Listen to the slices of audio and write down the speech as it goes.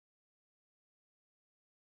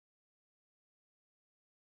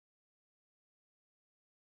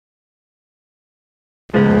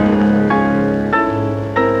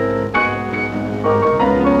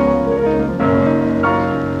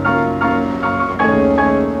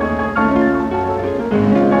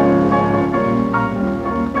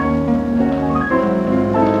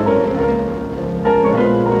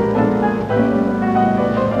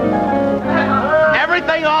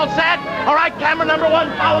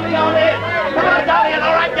Johnny on in. Come on, Johnny, and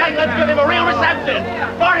all right, gang, let's give him a real reception.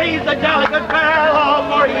 For he's a jolly good fellow,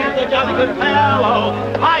 for he's a jolly good fellow.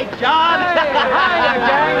 Hi, John. Hi,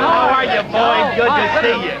 gang. How are you, boys? Good to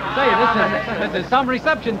see you. Say, this is some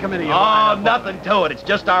reception committee. Oh, nothing to it. It's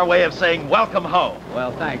just our way of saying welcome home.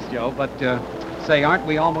 Well, thanks, Joe, but, say, aren't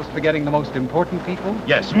we almost forgetting the most important people?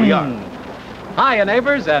 Yes, we are. Hiya,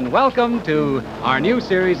 neighbors, and welcome to our new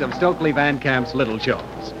series of Stokely Van Camp's Little Shows.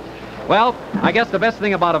 Well, I guess the best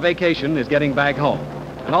thing about a vacation is getting back home.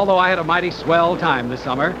 And although I had a mighty swell time this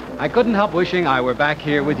summer, I couldn't help wishing I were back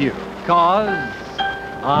here with you. 'Cause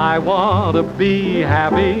I want to be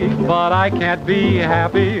happy, but I can't be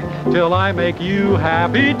happy till I make you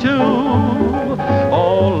happy too.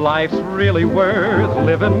 Oh, life's really worth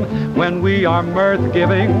living when we are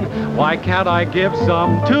mirth-giving. Why can't I give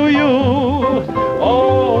some to you?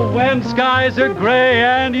 Oh, when skies are gray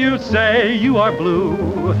and you say you are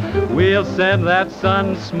blue, we'll send that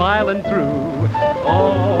sun smiling through.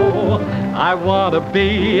 Oh, I want to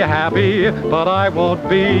be happy, but I won't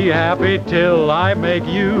be happy till I make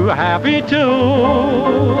you happy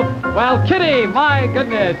too. Well, Kitty, my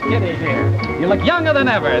goodness, Kitty dear. You look younger than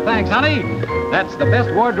ever. Thanks, honey. That's the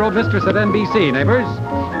best wardrobe mistress at NBC, neighbors.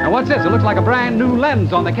 Now, what's this? It looks like a brand new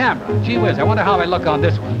lens on the camera. Gee whiz, I wonder how I look on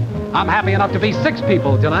this one. I'm happy enough to be 6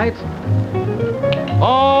 people tonight.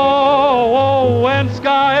 Oh, when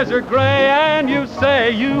skies are gray and you say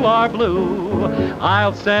you are blue,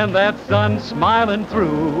 I'll send that sun smiling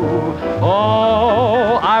through.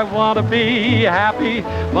 Oh, I want to be happy,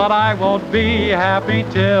 but I won't be happy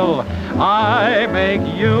till I make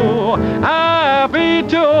you happy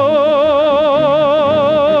too.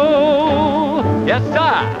 Yes,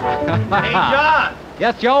 sir. Hey, John.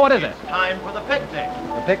 Yes, Joe, what is it? It's time for the picnic.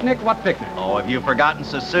 The picnic? What picnic? Oh, have you forgotten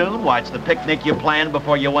so soon? Why, it's the picnic you planned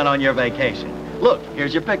before you went on your vacation. Look,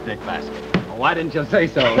 here's your picnic basket. Well, why didn't you say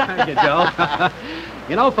so? Thank you, Joe.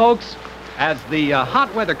 You know, folks, as the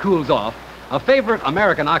hot weather cools off, a favorite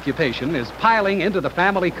American occupation is piling into the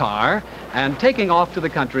family car and taking off to the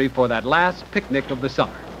country for that last picnic of the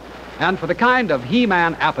summer. And for the kind of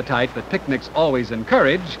He-Man appetite that picnics always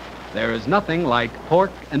encourage, there is nothing like pork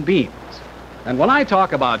and beans. And when I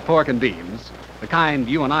talk about pork and beans, the kind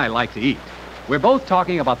you and I like to eat, we're both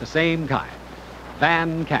talking about the same kind,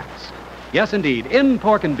 Van Camp's. Yes, indeed, in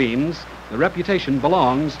pork and beans, the reputation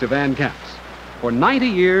belongs to Van Camp's. For 90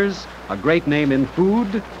 years, a great name in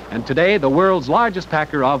food, and today the world's largest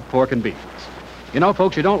packer of pork and beans. You know,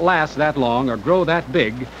 folks, you don't last that long or grow that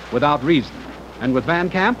big without reason. And with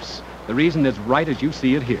Van Camp's, the reason is right as you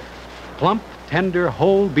see it here. Plump, tender,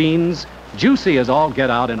 whole beans, juicy as all get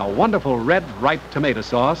out in a wonderful red, ripe tomato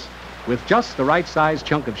sauce with just the right size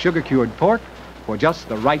chunk of sugar-cured pork for just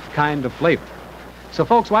the right kind of flavor. So,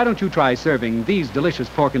 folks, why don't you try serving these delicious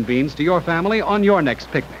pork and beans to your family on your next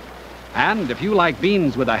picnic? And if you like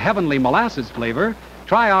beans with a heavenly molasses flavor,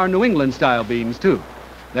 try our New England-style beans, too.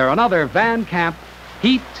 They're another Van Camp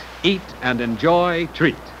heat, eat, and enjoy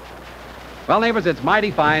treat. Well, neighbors, it's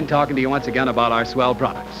mighty fine talking to you once again about our swell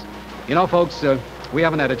products. You know, folks, we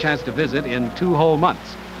haven't had a chance to visit in 2 whole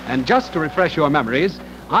months. And just to refresh your memories,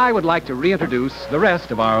 I would like to reintroduce the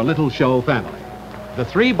rest of our little show family. The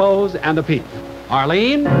 3 Beaux and the Peep.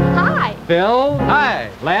 Arlene. Hi. Phil. Hi.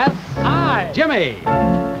 Les. Hi. Jimmy.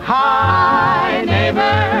 Hi, neighbor,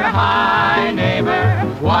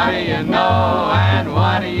 what do you know and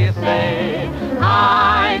what do you say?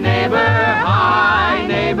 Hi,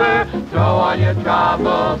 neighbor, throw all your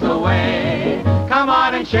troubles away. Come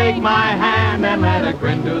on and shake my hand and let a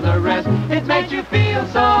grin do the rest. It makes you feel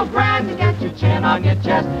so grand to get your chin on your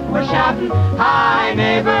chest. We're shouting, hi,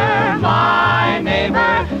 neighbor, my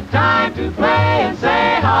neighbor, time to play and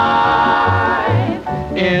say hi.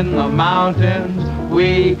 In the mountains,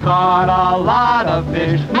 we caught a lot of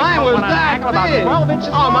fish. Mine was that big. 12 inches.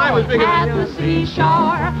 Oh, mine was bigger At than the yours.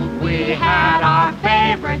 seashore, we had our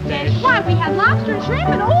favorite dish. Why, we had lobster and shrimp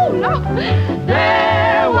and oh, no.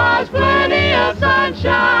 There was plenty of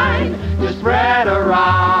sunshine to spread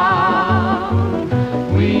around.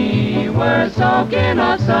 We were soaking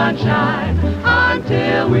of sunshine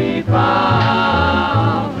until we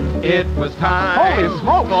found it was time Holy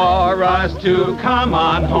smoke. for us to come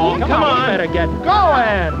on home. Come on, better get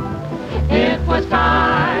going. It was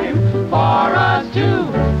time for us to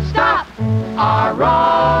stop our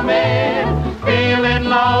roaming. Feeling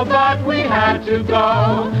low, but we had to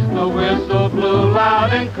go. The whistle blew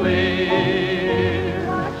loud and clear.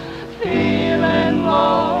 Feeling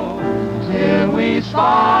low till we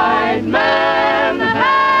spied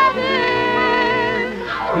Manhattan.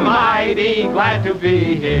 Mighty glad to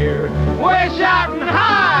be here. We're shouting,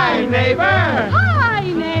 hi, neighbor. Hi,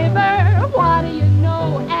 neighbor, what do you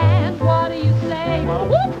know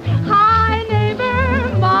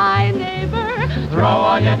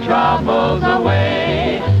troubles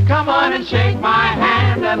away. Come on and shake my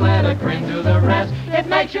hand and let a grin do the rest. It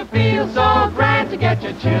makes you feel so grand to get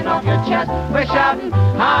your chin off your chest. We're shouting,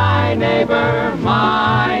 hi neighbor,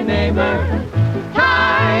 my neighbor.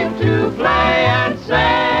 Time to play and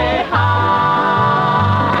say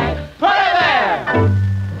hi. Put it there!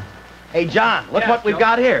 Hey, John, look what we've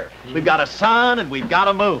got here. We've got a sun and we've got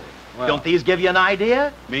a moon. Well, don't these give you an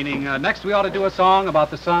idea? Meaning, next we ought to do a song about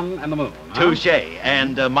the sun and the moon. Huh? Touché.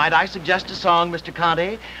 And might I suggest a song, Mr.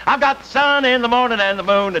 Conte? I've got the sun in the morning and the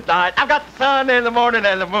moon at night. I've got the sun in the morning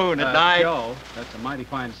and the moon at night. Joe, that's a mighty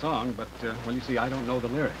fine song, but, well, you see, I don't know the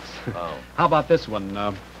lyrics. Oh. How about this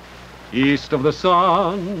one? East of the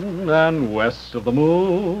sun and west of the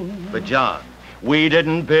moon. But, John, we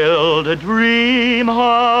didn't build a dream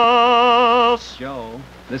house. Joe,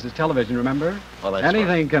 this is television, remember? Well, that's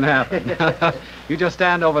anything can happen. You just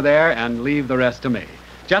stand over there and leave the rest to me.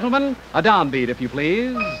 Gentlemen, a downbeat, if you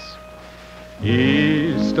please.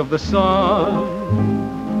 East of the sun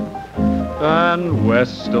and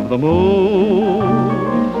west of the moon,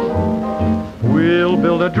 we'll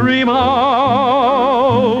build a dream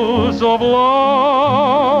house of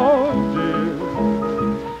love, dear,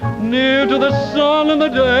 near to the sun in the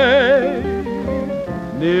day,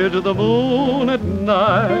 near to the moon at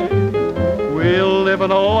night. We'll live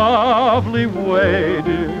in a lovely way,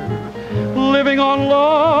 dear, living on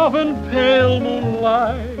love and pale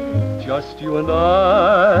moonlight, just you and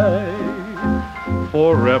I,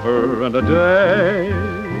 forever and a day.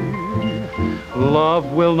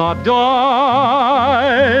 Love will not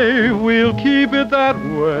die, we'll keep it that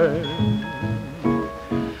way.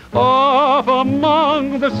 Up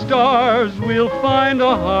among the stars we'll find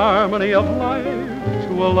a harmony of life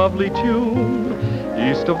to a lovely tune,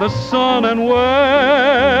 east of the sun and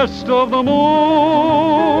west of the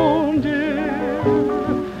moon, dear,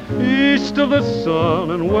 east of the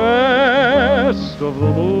sun and west of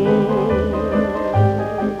the moon.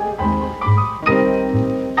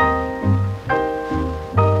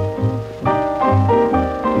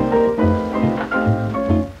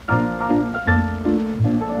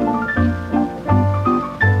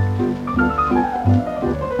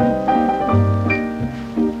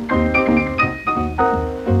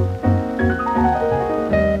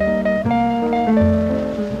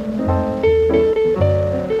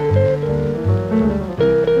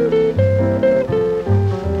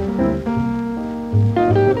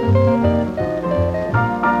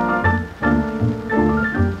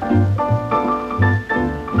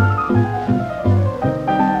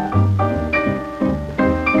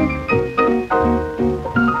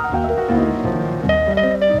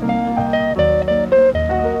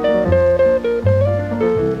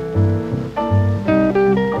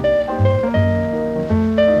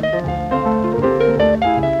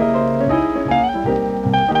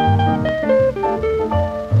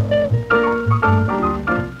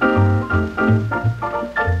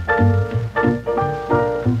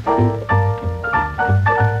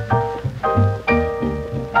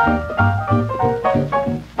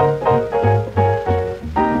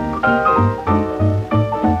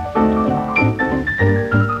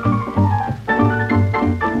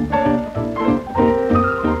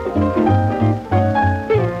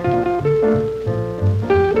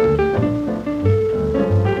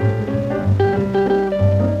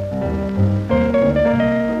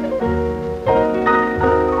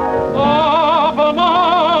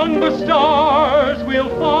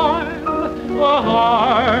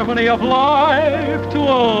 Of life to a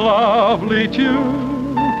lovely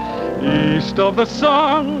tune, east of the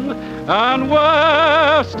sun and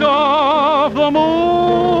west of the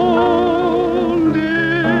moon,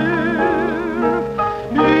 dear,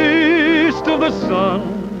 east of the sun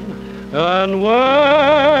and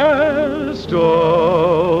west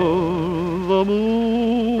of the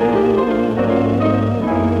moon.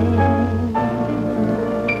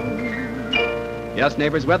 Yes,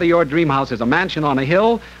 neighbors, whether your dream house is a mansion on a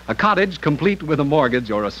hill, a cottage complete with a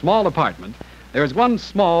mortgage, or a small apartment, there's one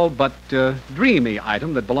small but dreamy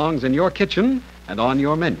item that belongs in your kitchen and on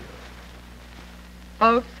your menu.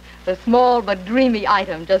 Folks, the small but dreamy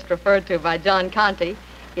item just referred to by John Conte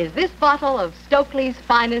is this bottle of Stokely's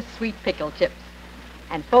finest sweet pickle chips.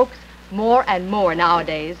 And folks, more and more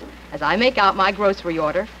nowadays, as I make out my grocery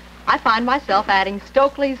order, I find myself adding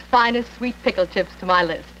Stokely's finest sweet pickle chips to my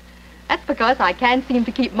list. That's because I can't seem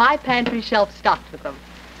to keep my pantry shelf stocked with them.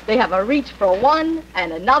 They have a reach for one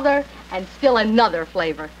and another and still another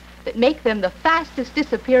flavor that make them the fastest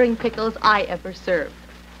disappearing pickles I ever served.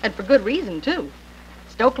 And for good reason, too.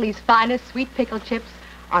 Stokely's finest sweet pickle chips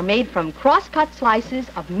are made from cross-cut slices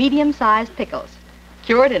of medium-sized pickles,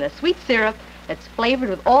 cured in a sweet syrup that's flavored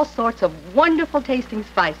with all sorts of wonderful tasting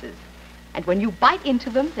spices. And when you bite into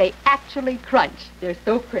them, they actually crunch. They're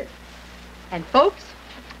so crisp. And folks,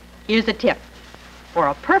 here's a tip. For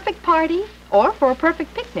a perfect party or for a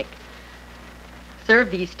perfect picnic,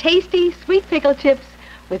 serve these tasty sweet pickle chips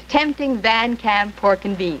with tempting Van Camp pork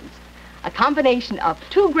and beans. A combination of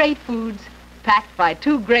two great foods packed by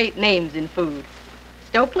two great names in food.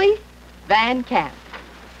 Stokely, Van Camp.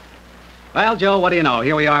 Well, Joe, what do you know?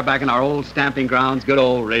 Here we are back in our old stamping grounds, good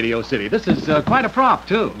old Radio City. This is quite a prop,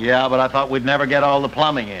 too. Yeah, but I thought we'd never get all the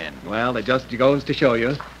plumbing in. Well, it just goes to show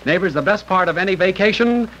you, neighbors, the best part of any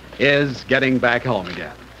vacation is getting back home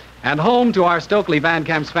again. And home to our Stokely Van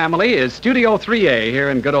Camp's family is Studio 3A here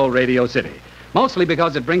in good old Radio City. Mostly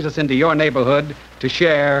because it brings us into your neighborhood to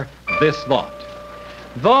share this thought.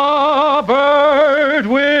 The bird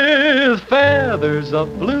with feathers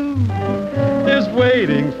of blue is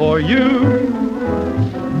waiting for you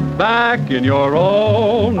back in your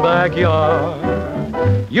own backyard.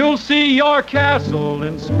 You'll see your castle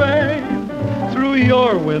in Spain through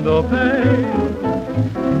your window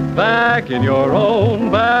pane, back in your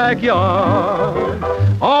own backyard.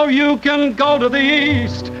 Oh, you can go to the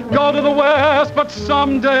east, go to the west, but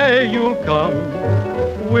someday you'll come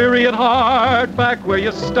weary at heart back where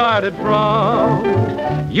you started from.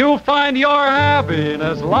 You'll find your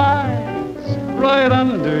happiness lies right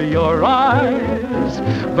under your eyes,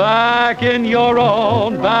 back in your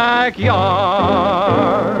own backyard.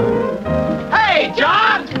 Hey,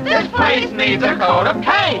 John, this place needs a coat of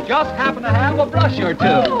paint. Just happen to have a brush or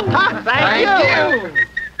two. Thank you.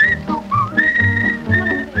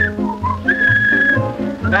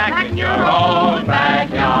 Back in your own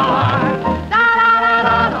backyard.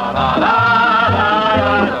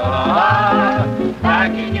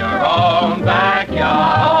 Back in your own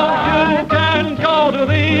backyard. You can go to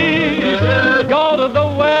the east, go to the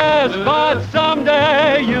west, but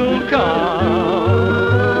someday you'll come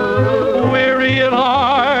weary at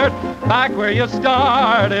heart, back where you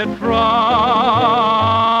started from.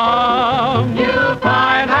 You'll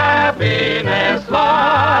find happiness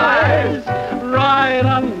lies Right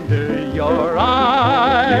under your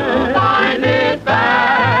eyes. You'll find it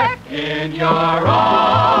back in your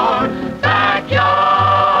own backyard.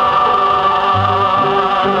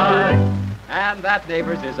 And that,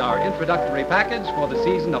 neighbors, is our introductory package for the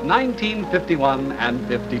season of 1951 and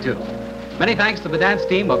 52. Many thanks to the dance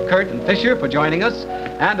team of Kurt and Fisher for joining us,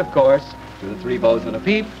 and of course, to the Three Bows and a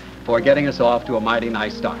Peep for getting us off to a mighty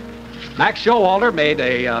nice start. Max Showalter made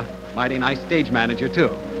a mighty nice stage manager, too.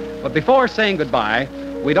 But before saying goodbye,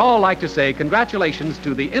 we'd all like to say congratulations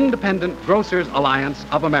to the Independent Grocers Alliance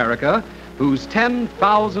of America, whose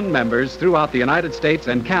 10,000 members throughout the United States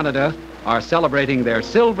and Canada are celebrating their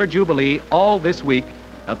Silver Jubilee all this week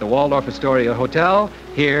at the Waldorf Astoria Hotel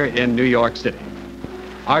here in New York City.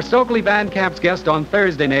 Our Stokely Van Camp's guest on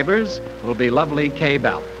Thursday, neighbors, will be lovely Kay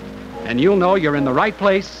Ballard. And you'll know you're in the right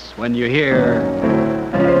place when you hear...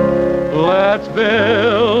 Let's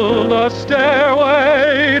build a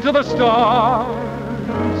stairway to the stars,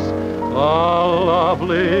 a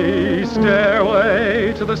lovely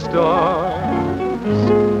stairway to the stars,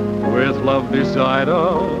 with love beside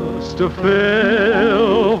us to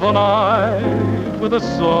fill the night with a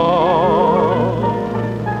song.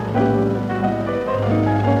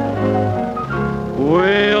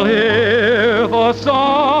 We'll hear the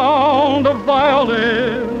sound of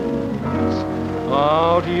violins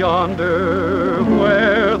out yonder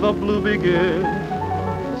where the blue begins.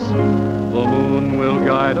 The moon will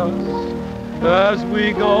guide us as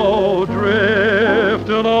we go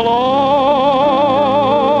drifting along.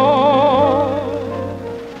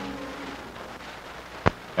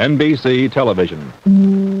 NBC Television.